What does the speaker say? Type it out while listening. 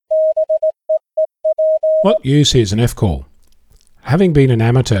What use is an F-call? Having been an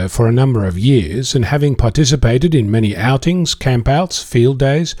amateur for a number of years and having participated in many outings, campouts, field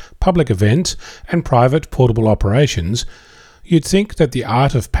days, public events and private portable operations, you'd think that the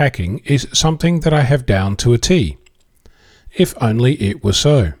art of packing is something that I have down to a T. If only it were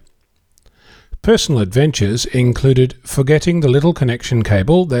so. Personal adventures included forgetting the little connection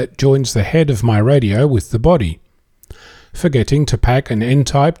cable that joins the head of my radio with the body, forgetting to pack an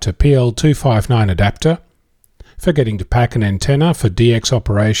N-type to PL259 adapter, forgetting to pack an antenna for DX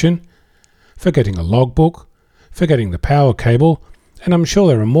operation, forgetting a logbook, forgetting the power cable, and I'm sure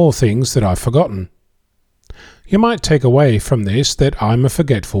there are more things that I've forgotten. You might take away from this that I'm a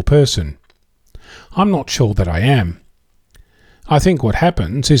forgetful person. I'm not sure that I am. I think what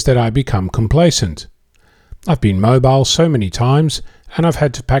happens is that I become complacent. I've been mobile so many times and I've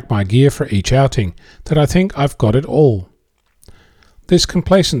had to pack my gear for each outing that I think I've got it all. This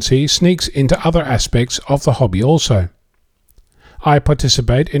complacency sneaks into other aspects of the hobby also. I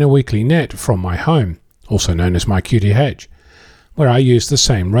participate in a weekly net from my home, also known as my QTH, where I use the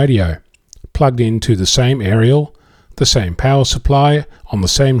same radio, plugged into the same aerial, the same power supply, on the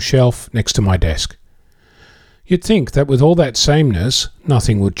same shelf next to my desk. You'd think that with all that sameness,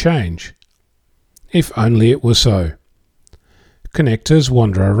 nothing would change. If only it were so. Connectors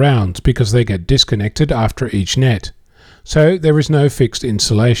wander around because they get disconnected after each net, so there is no fixed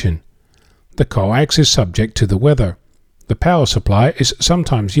installation. The coax is subject to the weather. The power supply is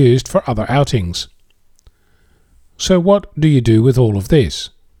sometimes used for other outings. So what do you do with all of this?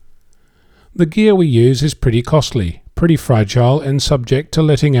 The gear we use is pretty costly, pretty fragile and subject to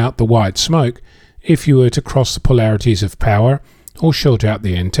letting out the white smoke if you were to cross the polarities of power or short out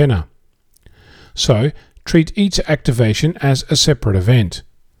the antenna. So, treat each activation as a separate event.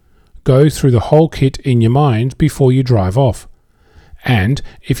 Go through the whole kit in your mind before you drive off. And,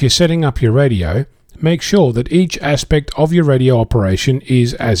 if you're setting up your radio, make sure that each aspect of your radio operation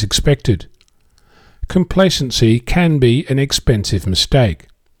is as expected. Complacency can be an expensive mistake.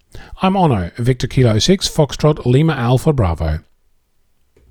 I'm Onno, Victor Kilo 6, Foxtrot Lima Alpha Bravo.